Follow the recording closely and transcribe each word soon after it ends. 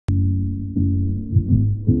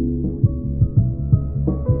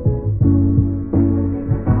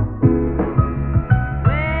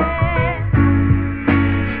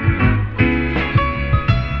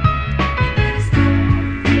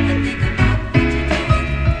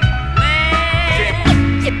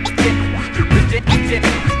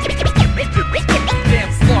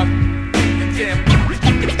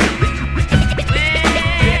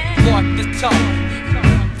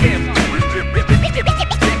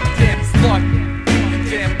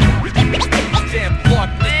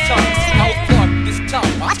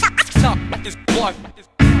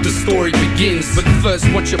first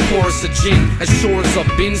want you pour us a gin. As sure as I've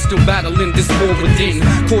been, still battling this war within.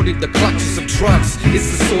 Caught in the clutches of drugs, it's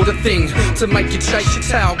the sort of thing to make you chase your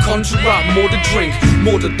tail, conjure up more to drink.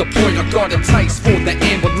 More to the point, I got a taste for the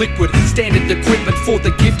amber liquid. Standard equipment for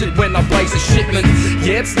the gifted when I blaze a shipment.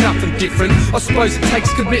 Yeah, it's nothing different, I suppose it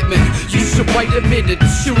takes commitment. You should wait a minute,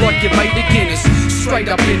 shoot like you made a Guinness. Straight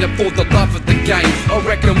up in it for the love of the game. I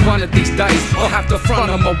reckon one of these days I'll have to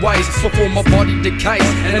front on my ways before my body decays.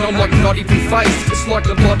 And I'm like not even phased. It's like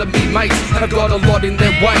a lot of me mates have got a lot in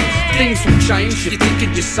their way. Things will change, you think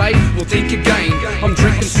it, you say, well think again. I'm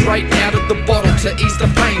drinking straight out of the bottle to ease the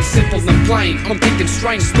pain, simple and plain. I'm thinking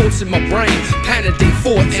strange thoughts in my brain, Panadine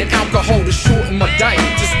Fort and alcohol to shorten my day.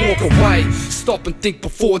 Just walk away, stop and think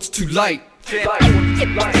before it's too late.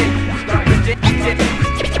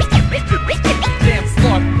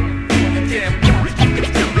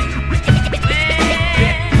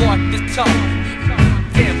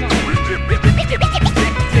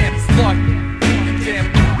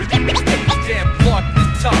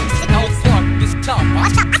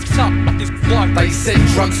 They said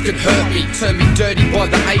drugs could hurt me, turn me dirty by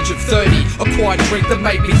the age of 30. Acquired drink that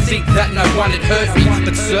made me think that no one had hurt me,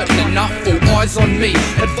 but certain enough, all eyes on me.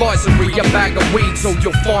 Advisory, a bag of weeds, all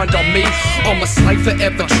you'll find on me. I'm a slave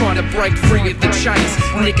forever, trying to break free of the chains.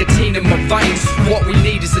 Nicotine in my veins, what we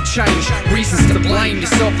need is a change. Reasons to blame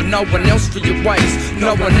yourself and no one else for your ways.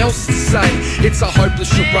 No one else to say, it's a hopeless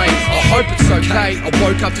charade. I hope it's okay. I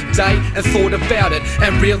woke up today and thought about it,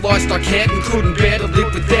 and realised I can't and couldn't bear to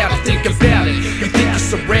live without it. Think about it, you think you're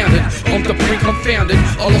surrounded, on the brink I'm founded.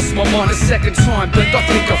 I lost my mind a second time, but I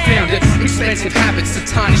think I found it. Expensive habits to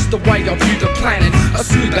tarnish the way I view the planet. A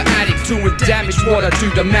smoother addict doing damage, what I do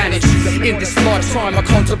to manage. In this lifetime I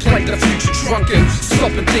contemplate the future drunken.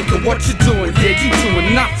 Stop and think of what you're doing, yeah, you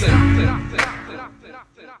doing nothing.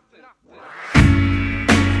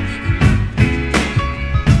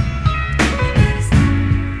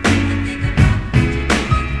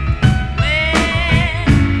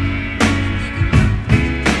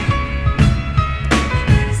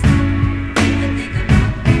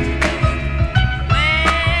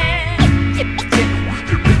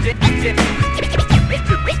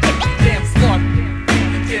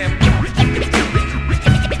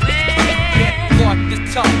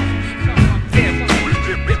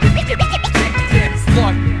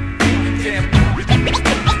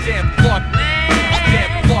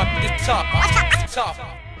 Tough.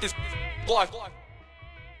 This life.